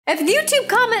If the YouTube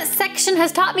comment section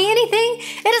has taught me anything,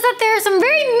 it is that there are some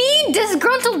very mean,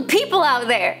 disgruntled people out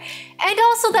there. And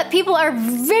also that people are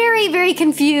very, very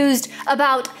confused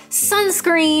about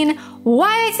sunscreen,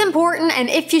 why it's important, and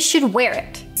if you should wear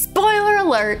it. Spoiler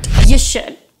alert, you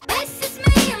should.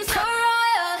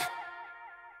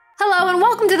 Hello and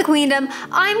welcome to the Queendom.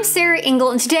 I'm Sarah Engel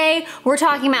and today we're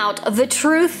talking about the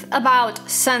truth about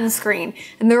sunscreen.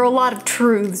 And there are a lot of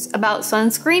truths about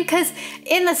sunscreen because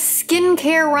in the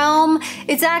skincare realm,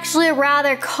 it's actually a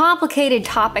rather complicated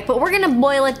topic, but we're gonna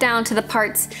boil it down to the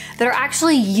parts that are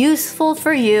actually useful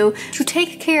for you to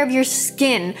take care of your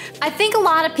skin. I think a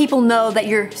lot of people know that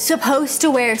you're supposed to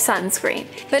wear sunscreen,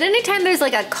 but anytime there's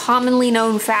like a commonly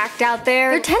known fact out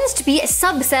there tends to be a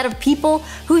subset of people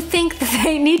who think that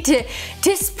they need to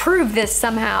disprove this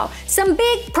somehow. Some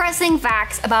big pressing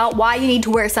facts about why you need to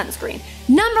wear sunscreen.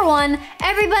 Number one,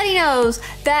 everybody knows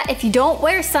that if you don't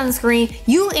wear sunscreen,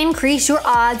 you increase your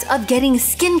odds of getting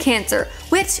skin cancer,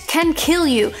 which can kill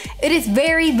you. It is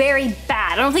very, very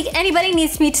bad. I don't think anybody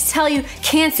needs me to tell you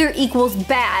cancer equals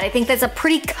bad. I think that's a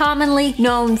pretty commonly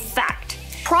known fact.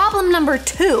 Problem number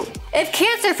two, if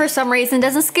cancer for some reason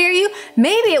doesn't scare you,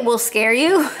 maybe it will scare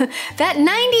you, that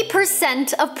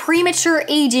 90% of premature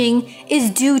aging is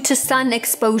due to sun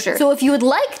exposure. So if you would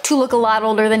like to look a lot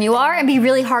older than you are and be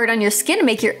really hard on your skin and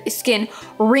make your skin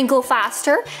wrinkle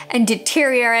faster and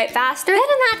deteriorate faster, then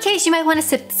in that case you might want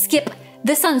to skip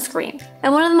the sunscreen.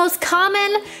 And one of the most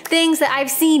common things that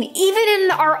I've seen, even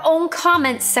in our own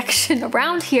comments section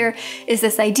around here, is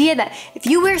this idea that if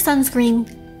you wear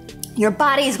sunscreen, your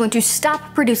body is going to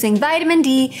stop producing vitamin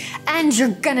D and you're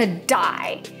gonna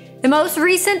die. The most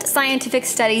recent scientific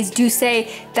studies do say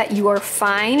that you are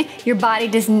fine. Your body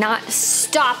does not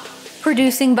stop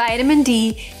producing vitamin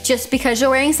D just because you're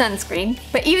wearing sunscreen.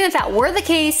 But even if that were the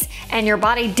case and your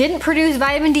body didn't produce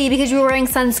vitamin D because you were wearing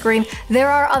sunscreen, there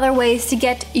are other ways to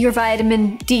get your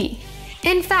vitamin D.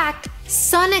 In fact,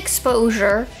 sun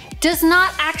exposure does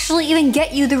not actually even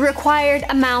get you the required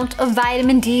amount of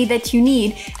vitamin D that you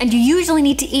need. And you usually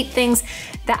need to eat things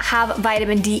that have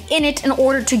vitamin D in it in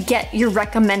order to get your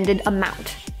recommended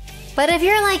amount. But if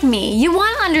you're like me, you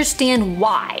want to understand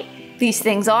why these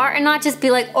things are and not just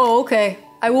be like, oh, okay,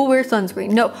 I will wear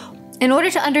sunscreen. No, in order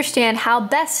to understand how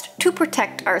best to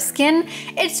protect our skin,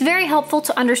 it's very helpful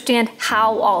to understand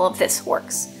how all of this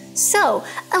works. So,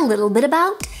 a little bit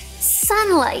about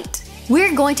sunlight.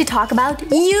 We're going to talk about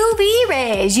UV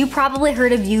rays. You probably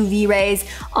heard of UV rays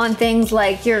on things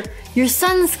like your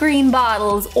sunscreen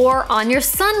bottles or on your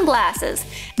sunglasses.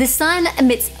 The sun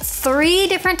emits 3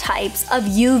 different types of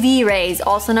UV rays,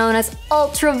 also known as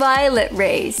ultraviolet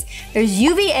rays. There's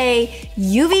UVA,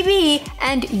 UVB,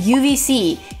 and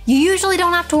UVC. You usually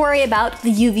don't have to worry about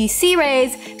the UVC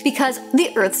rays because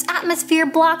the Earth's atmosphere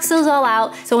blocks those all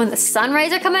out. So when the sun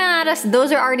rays are coming at us,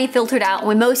 those are already filtered out and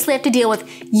we mostly have to deal with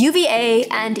UVA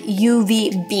and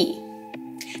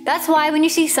UVB. That's why when you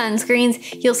see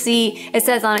sunscreens, you'll see it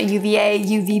says on it UVA,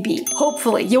 UVB.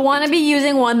 Hopefully, you'll want to be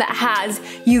using one that has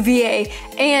UVA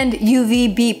and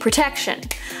UVB protection.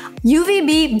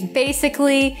 UVB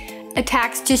basically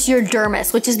attacks just your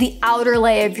dermis, which is the outer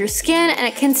layer of your skin, and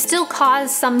it can still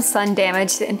cause some sun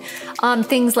damage and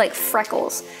things like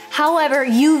freckles. However,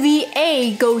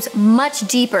 UVA goes much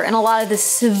deeper, and a lot of the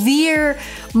severe,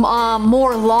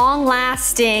 more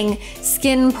long-lasting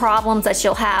skin problems that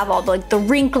you'll have, all the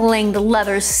wrinkling, the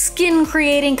leather skin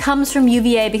creating, comes from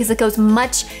UVA because it goes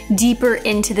much deeper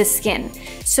into the skin.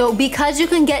 So because you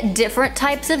can get different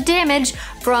types of damage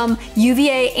from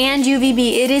UVA and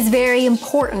UVB, it is very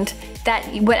important that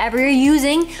whatever you're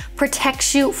using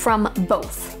protects you from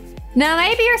both. Now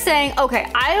maybe you're saying, okay,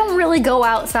 I don't really go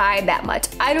outside that much.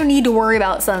 I don't need to worry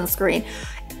about sunscreen.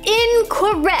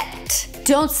 Incorrect.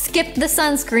 Don't skip the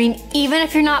sunscreen even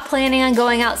if you're not planning on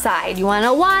going outside. You wanna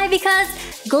know why? Because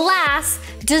glass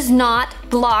does not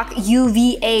block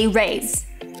UVA rays.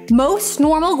 Most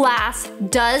normal glass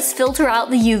does filter out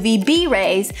the UVB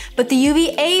rays, but the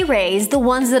UVA rays, the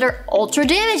ones that are ultra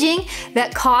damaging,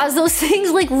 that cause those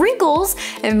things like wrinkles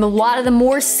and a lot of the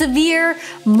more severe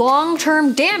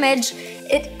long-term damage,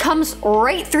 it comes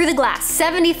right through the glass,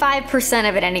 75%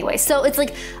 of it anyway. So it's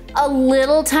like a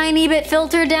little tiny bit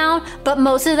filtered down, but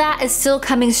most of that is still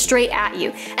coming straight at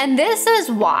you. And this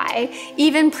is why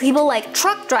even people like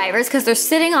truck drivers, because they're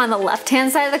sitting on the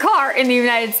left-hand side of the car in the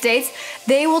United States,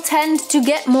 they will tend to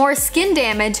get more skin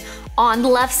damage on the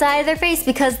left side of their face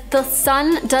because the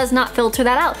sun does not filter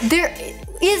that out. There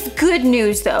is good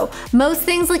news though. Most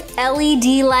things like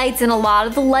LED lights and a lot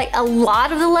of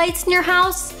the lights in your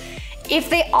house, If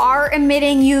they are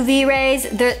emitting UV rays,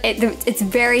 it's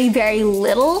very, very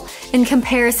little in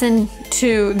comparison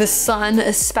to the sun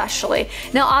especially.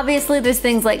 Now obviously there's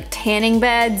things like tanning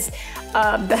beds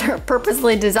that are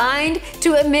purposely designed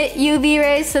to emit UV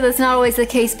rays, so that's not always the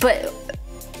case, but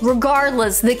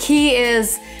regardless, the key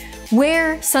is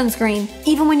wear sunscreen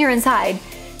even when you're inside,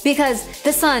 because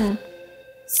the sun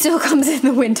still comes in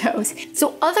the windows.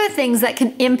 So other things that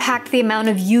can impact the amount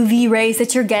of UV rays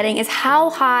that you're getting is how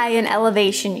high in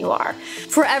elevation you are.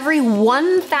 For every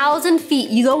 1,000 feet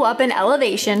you go up in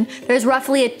elevation, there's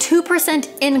roughly a 2%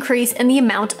 increase in the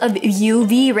amount of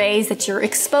UV rays that you're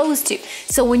exposed to.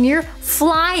 So when you're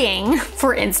flying,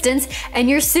 for instance, and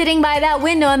you're sitting by that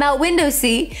window in that window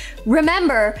seat,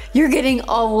 remember, you're getting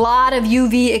a lot of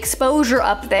UV exposure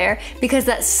up there because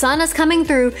that sun is coming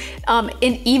through, and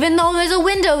even though there's a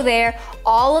window there,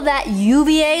 all of that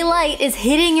UVA light is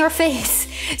hitting your face.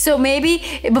 So maybe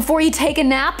before you take a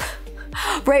nap,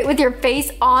 right with your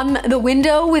face on the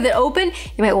window with it open,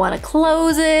 you might want to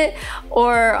close it,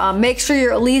 or make sure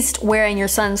you're at least wearing your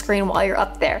sunscreen while you're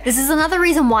up there. This is another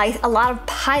reason why a lot of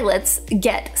pilots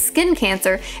get skin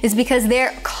cancer, is because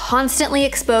they're constantly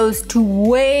exposed to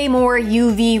way more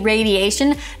UV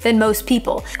radiation than most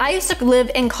people. I used to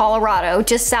live in Colorado,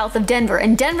 just south of Denver,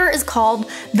 and Denver is called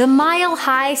the Mile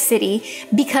High City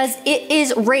because it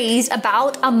is raised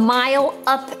about a mile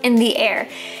up in the air.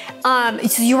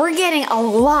 So you were getting a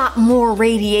lot more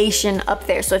radiation up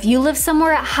there. So if you live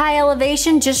somewhere at high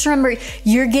elevation, just remember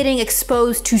you're getting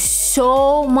exposed to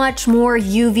so much more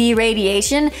UV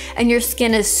radiation and your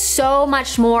skin is so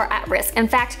much more at risk. In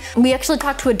fact, we actually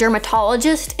talked to a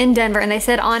dermatologist in Denver and they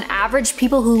said on average,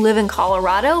 people who live in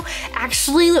Colorado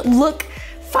actually look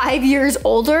 5 years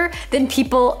older than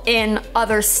people in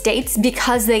other states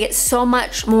because they get so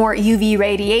much more UV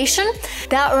radiation.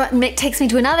 That takes me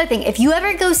to another thing. If you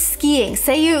ever go skiing,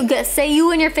 say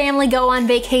you and your family go on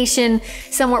vacation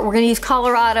somewhere, we're gonna use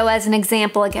Colorado as an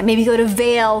example again, maybe go to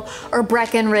Vail or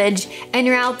Breckenridge, and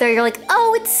you're out there, you're like,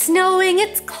 oh, it's snowing,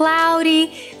 it's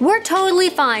cloudy, we're totally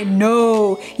fine.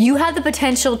 No, you have the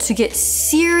potential to get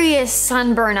serious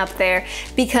sunburn up there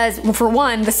because, well, for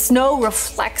one, the snow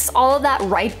reflects all of that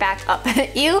right back up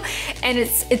at you, and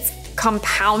it's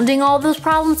compounding all those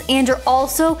problems, and you're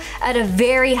also at a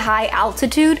very high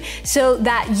altitude, so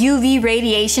that UV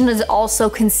radiation is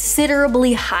also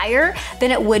considerably higher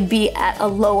than it would be at a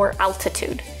lower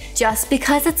altitude. Just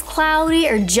because it's cloudy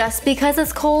or just because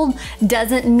it's cold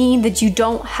doesn't mean that you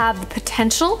don't have the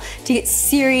potential to get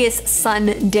serious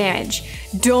sun damage.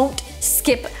 Don't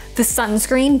skip the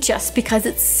sunscreen just because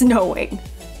it's snowing.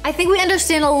 I think we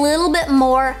understand a little bit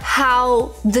more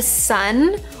how the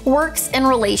sun works in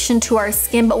relation to our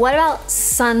skin, but what about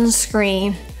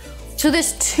sunscreen? So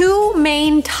there's two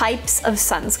main types of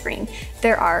sunscreen.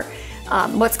 There are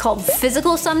what's called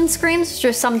physical sunscreens, which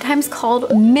are sometimes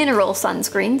called mineral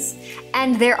sunscreens,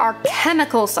 and there are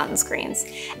chemical sunscreens.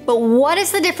 But what is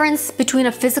the difference between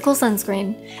a physical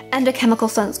sunscreen and a chemical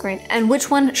sunscreen, and which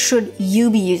one should you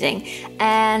be using?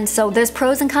 And so there's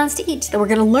pros and cons to each that we're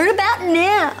gonna learn about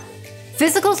now.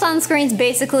 Physical sunscreens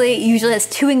basically usually has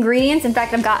two ingredients. In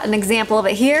fact, I've got an example of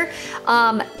it here.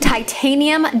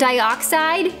 Titanium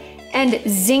dioxide and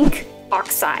zinc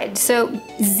oxide. So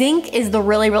zinc is the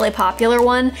really, really popular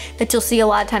one that you'll see a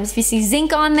lot of times. If you see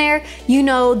zinc on there, you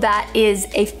know that is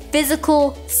a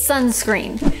physical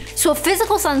sunscreen. So a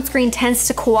physical sunscreen tends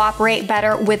to cooperate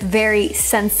better with very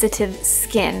sensitive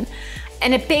skin.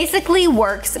 And it basically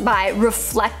works by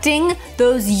reflecting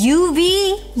those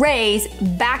UV rays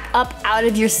back up out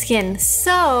of your skin.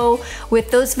 So with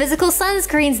those physical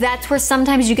sunscreens, that's where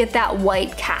sometimes you get that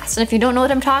white cast. And if you don't know what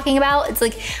I'm talking about, it's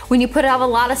like when you put a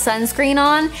lot of sunscreen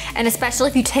on, and especially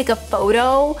if you take a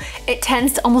photo, it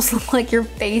tends to almost look like your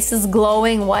face is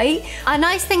glowing white. A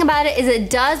nice thing about it is it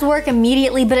does work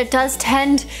immediately, but it does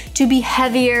tend to be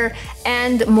heavier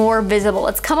and more visible.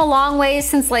 It's come a long way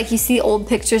since, like, you see old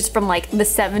pictures from like the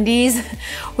 70s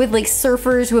with like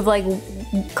surfers with like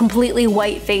completely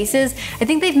white faces. I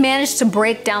think they've managed to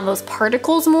break down those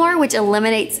particles more, which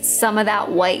eliminates some of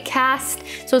that white cast.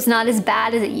 So it's not as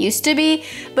bad as it used to be,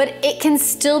 but it can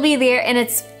still be there, and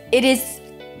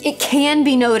it can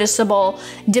be noticeable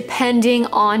depending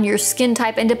on your skin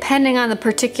type and depending on the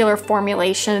particular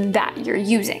formulation that you're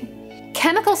using.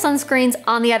 Chemical sunscreens,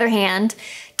 on the other hand,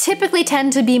 typically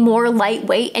tend to be more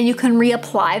lightweight, and you can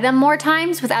reapply them more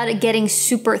times without it getting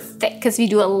super thick, because if you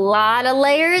do a lot of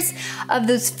layers of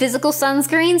those physical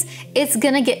sunscreens, it's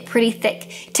gonna get pretty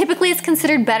thick. Typically it's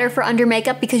considered better for under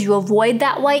makeup because you avoid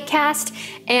that white cast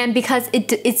and because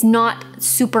it's not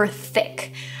super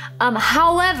thick.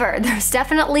 However, there's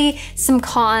definitely some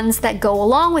cons that go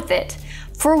along with it.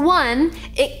 For one,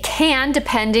 it can,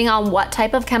 depending on what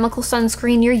type of chemical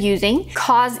sunscreen you're using,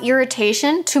 cause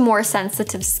irritation to more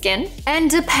sensitive skin. And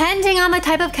depending on the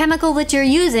type of chemical that you're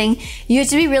using, you have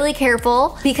to be really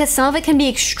careful because some of it can be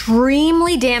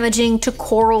extremely damaging to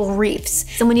coral reefs.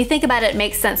 So when you think about it, it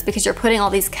makes sense because you're putting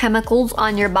all these chemicals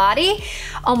on your body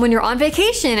when you're on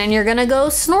vacation and you're gonna go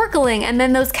snorkeling, and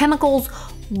then those chemicals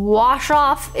wash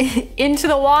off into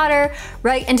the water,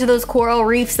 right into those coral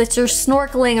reefs that you're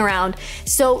snorkeling around.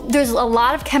 So there's a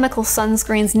lot of chemical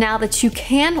sunscreens now that you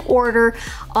can order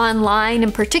online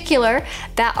in particular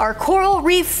that are coral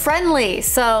reef friendly.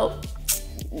 So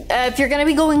if you're gonna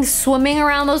be going swimming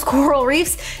around those coral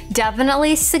reefs,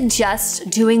 definitely suggest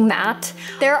doing that.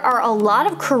 There are a lot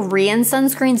of Korean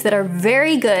sunscreens that are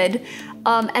very good.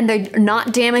 And they're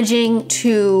not damaging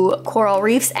to coral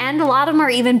reefs, and a lot of them are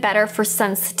even better for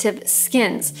sensitive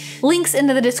skins. Links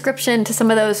into the description to some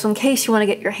of those, so in case you want to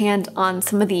get your hand on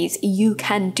some of these, you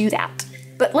can do that.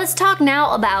 But let's talk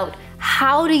now about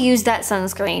how to use that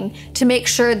sunscreen to make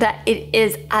sure that it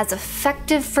is as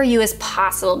effective for you as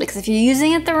possible, because if you're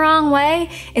using it the wrong way,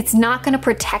 it's not going to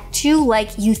protect you like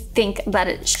you think that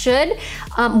it should.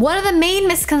 One of the main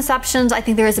misconceptions I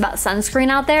think there is about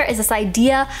sunscreen out there is this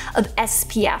idea of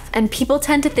SPF, and people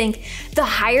tend to think the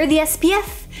higher the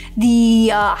SPF, the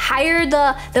higher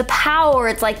the power.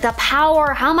 It's like the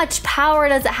power, how much power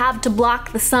does it have to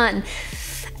block the sun?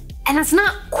 And that's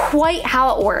not quite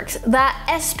how it works. That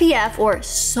SPF, or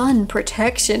sun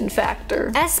protection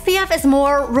factor, SPF is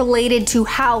more related to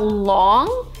how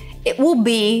long it will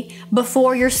be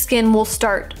before your skin will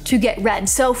start to get red.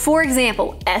 So for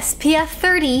example, SPF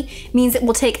 30 means it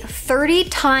will take 30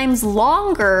 times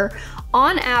longer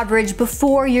on average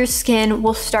before your skin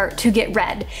will start to get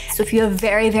red. So if you have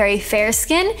very, very fair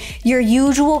skin, your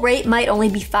usual rate might only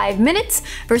be 5 minutes,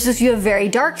 versus if you have very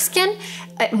dark skin,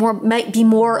 it might be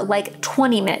more like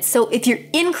 20 minutes. So if you're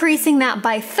increasing that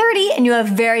by 30 and you have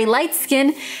very light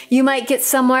skin, you might get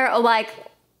somewhere like,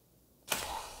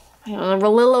 I don't know, a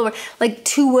little over like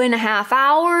 2.5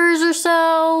 hours or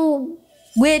so,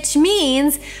 which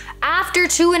means after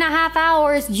 2.5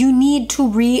 hours, you need to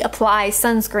reapply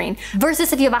sunscreen.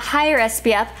 Versus if you have a higher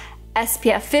SPF,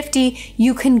 SPF 50,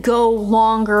 you can go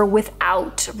longer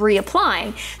without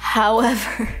reapplying.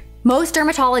 However, most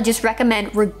dermatologists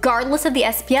recommend, regardless of the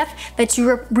SPF, that you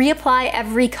reapply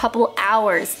every couple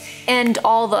hours. And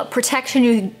all the protection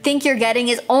you think you're getting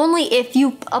is only if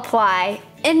you apply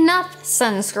enough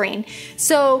sunscreen.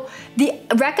 So the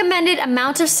recommended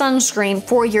amount of sunscreen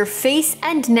for your face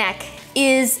and neck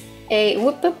is a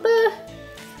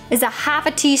half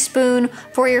a teaspoon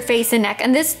for your face and neck.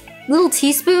 And this little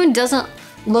teaspoon doesn't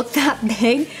look that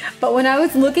big, but when I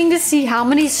was looking to see how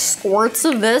many squirts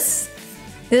of this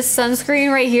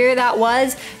sunscreen right here that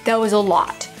was a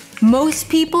lot. Most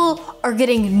people are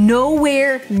getting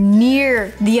nowhere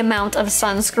near the amount of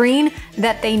sunscreen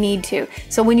that they need to.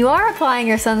 So when you are applying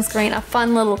your sunscreen, a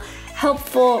fun little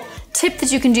helpful tip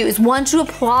that you can do is, once you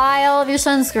apply all of your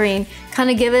sunscreen, kind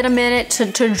of give it a minute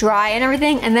to dry and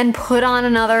everything, and then put on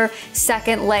another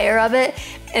second layer of it.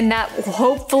 And that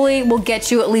hopefully will get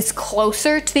you at least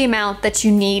closer to the amount that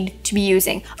you need to be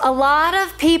using. A lot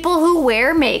of people who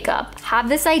wear makeup have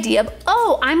this idea of,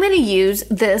 oh, I'm gonna use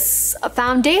this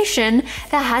foundation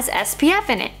that has SPF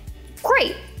in it.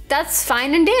 Great, that's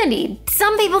fine and dandy.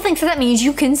 Some people think that means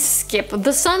you can skip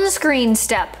the sunscreen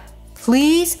step.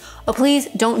 Please, oh please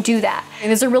don't do that. And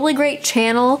there's a really great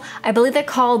channel, I believe they're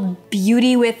called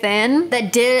Beauty Within,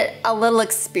 that did a little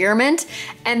experiment,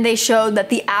 and they showed that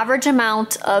the average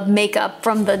amount of makeup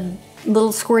from the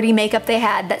little squirty makeup they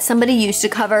had that somebody used to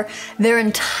cover their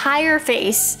entire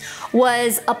face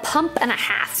was a pump and a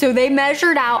half. So they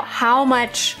measured out how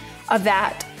much of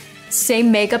that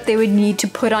same makeup they would need to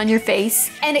put on your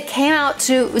face, and it came out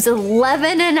to, it was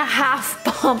 11.5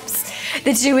 pumps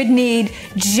that you would need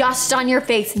just on your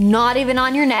face, not even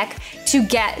on your neck, to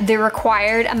get the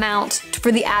required amount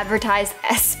for the advertised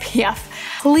SPF.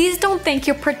 Please don't think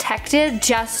you're protected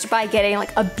just by getting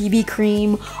like a BB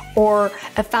cream or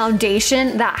a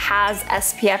foundation that has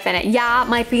SPF in it. Yeah, it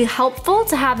might be helpful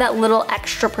to have that little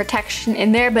extra protection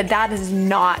in there, but that is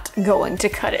not going to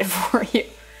cut it for you.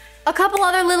 A couple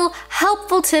other little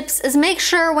helpful tips is make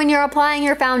sure when you're applying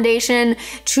your foundation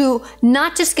to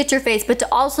not just get your face, but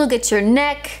to also get your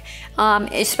neck,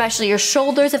 especially your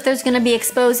shoulders if there's gonna be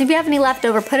exposed. If you have any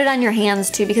leftover, put it on your hands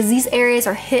too, because these areas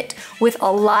are hit with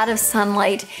a lot of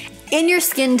sunlight. In your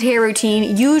skincare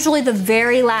routine, usually the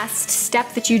very last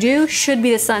step that you do should be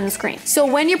the sunscreen. So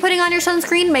when you're putting on your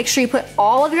sunscreen, make sure you put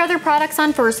all of your other products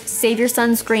on first, save your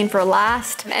sunscreen for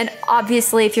last. And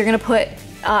obviously if you're gonna put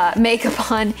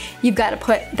makeup on, you've got to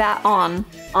put that on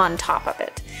top of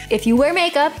it. If you wear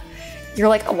makeup, you're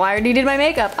like, why already did my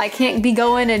makeup? I can't be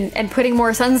going and putting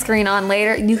more sunscreen on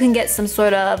later. You can get some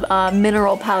sort of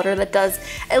mineral powder that does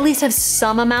at least have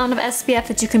some amount of SPF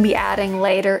that you can be adding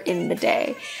later in the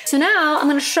day. So now I'm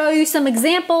gonna show you some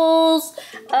examples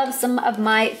of some of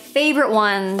my favorite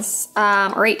ones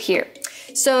right here.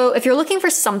 So if you're looking for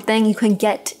something you can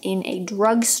get in a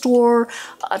drugstore,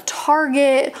 a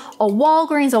Target, a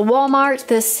Walgreens, a Walmart,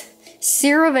 this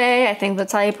CeraVe, I think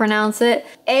that's how you pronounce it,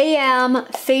 AM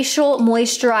Facial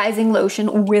Moisturizing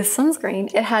Lotion with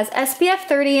Sunscreen. It has SPF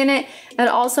 30 in it. It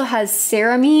also has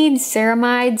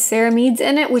ceramides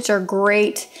in it, which are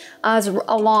great,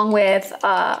 along with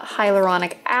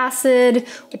hyaluronic acid,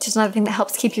 which is another thing that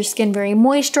helps keep your skin very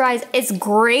moisturized. It's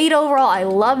great overall. I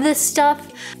love this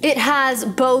stuff. It has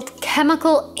both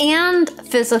chemical and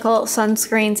physical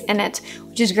sunscreens in it,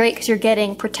 which is great because you're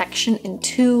getting protection in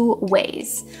 2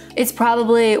 ways. It's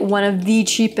probably one of the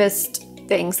cheapest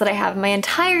things that I have in my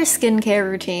entire skincare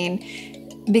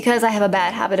routine because I have a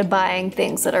bad habit of buying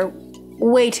things that are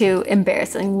way too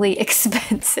embarrassingly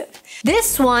expensive.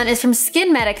 This one is from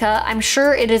Skin Medica. I'm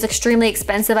sure it is extremely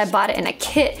expensive. I bought it in a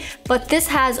kit, but this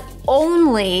has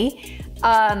only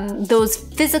those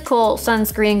physical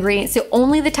sunscreen ingredients, so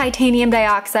only the titanium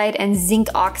dioxide and zinc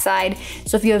oxide.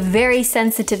 So if you have very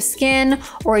sensitive skin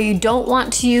or you don't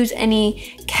want to use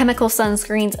any chemical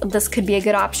sunscreens, this could be a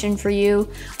good option for you.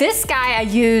 This guy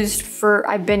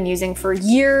I've been using for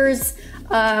years.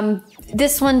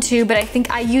 This one too, but I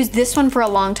think I used this one for a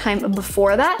long time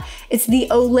before that. It's the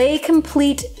Olay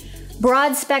Complete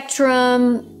Broad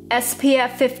Spectrum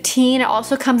SPF 15. It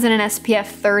also comes in an SPF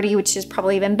 30, which is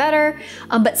probably even better.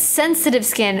 But sensitive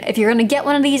skin, if you're gonna get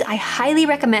one of these, I highly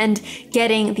recommend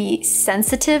getting the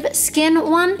sensitive skin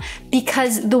one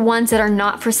because the ones that are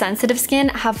not for sensitive skin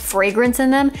have fragrance in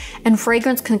them, and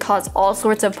fragrance can cause all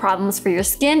sorts of problems for your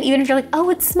skin, even if you're like, oh,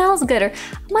 it smells good, or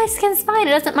my skin's fine,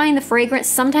 it doesn't mind the fragrance.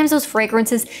 Sometimes those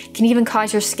fragrances can even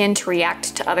cause your skin to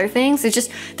react to other things.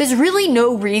 There's really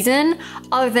no reason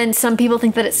other than some people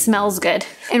think that it smells good.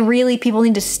 And really, people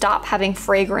need to stop having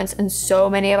fragrance in so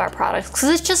many of our products because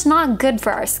it's just not good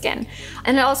for our skin.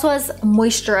 And it also has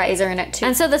moisturizer in it too.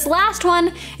 And so this last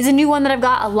one is a new one that I've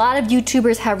got. A lot of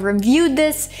YouTubers have reviewed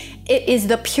this. It is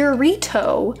the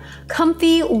Purito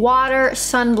Comfy Water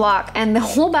Sunblock, and the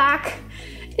whole back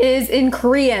is in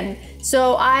Korean.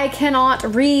 So I cannot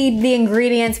read the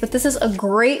ingredients, but this is a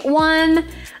great one.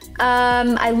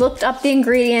 I looked up the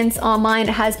ingredients online.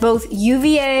 It has both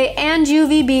UVA and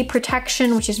UVB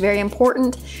protection, which is very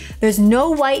important. There's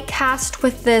no white cast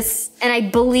with this, and I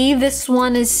believe this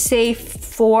one is safe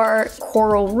for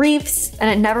coral reefs, and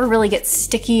it never really gets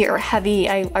sticky or heavy.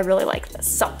 I really like this.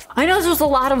 So I know this was a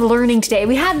lot of learning today.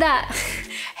 We had that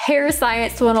hair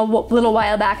science one a little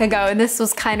while back ago, and this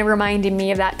was kind of reminding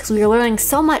me of that because we were learning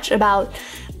so much about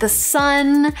the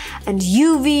sun and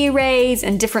UV rays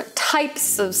and different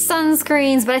types of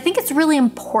sunscreens, but I think it's really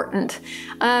important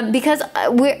because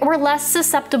we're less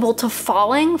susceptible to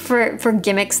falling for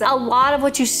gimmicks. A lot of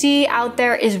what you see out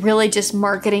there is really just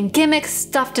marketing gimmicks,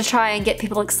 stuff to try and get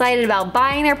people excited about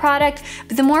buying their product.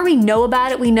 But the more we know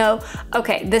about it, we know,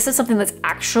 okay, this is something that's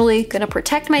actually gonna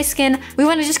protect my skin. We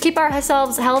wanna just keep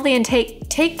ourselves healthy and take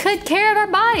good care of our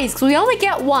bodies because we only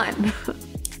get one.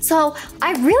 So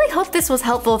I really hope this was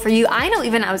helpful for you. I know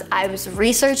even I was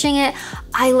researching it,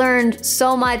 I learned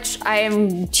so much. I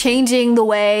am changing the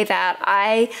way that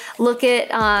I look at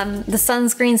the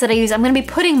sunscreens that I use. I'm gonna be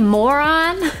putting more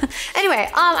on. Anyway,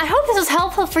 I hope this was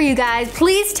helpful for you guys.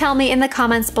 Please tell me in the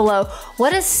comments below,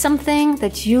 what is something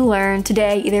that you learned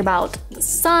today, either about the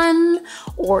sun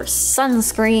or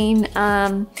sunscreen,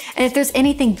 and if there's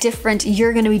anything different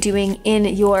you're gonna be doing in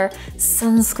your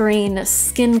sunscreen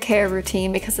skincare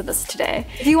routine because of this today.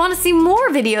 If you wanna see more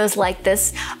videos like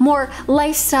this, more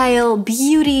lifestyle,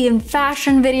 beauty, and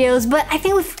fashion videos, but I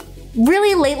think we've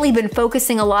really lately been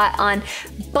focusing a lot on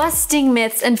busting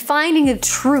myths and finding the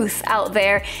truth out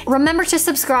there. Remember to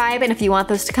subscribe, and if you want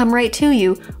those to come right to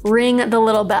you, ring the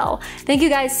little bell. Thank you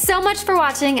guys so much for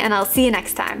watching, and I'll see you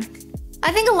next time.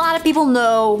 I think a lot of people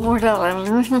know.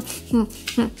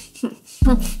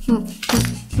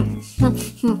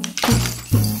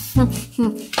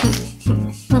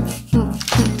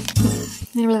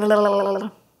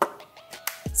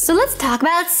 So let's talk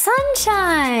about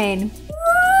sunshine.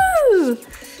 Woo!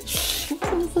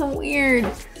 That's so weird.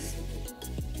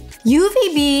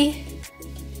 UVB.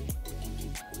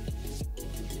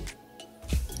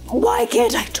 Why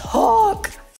can't I talk?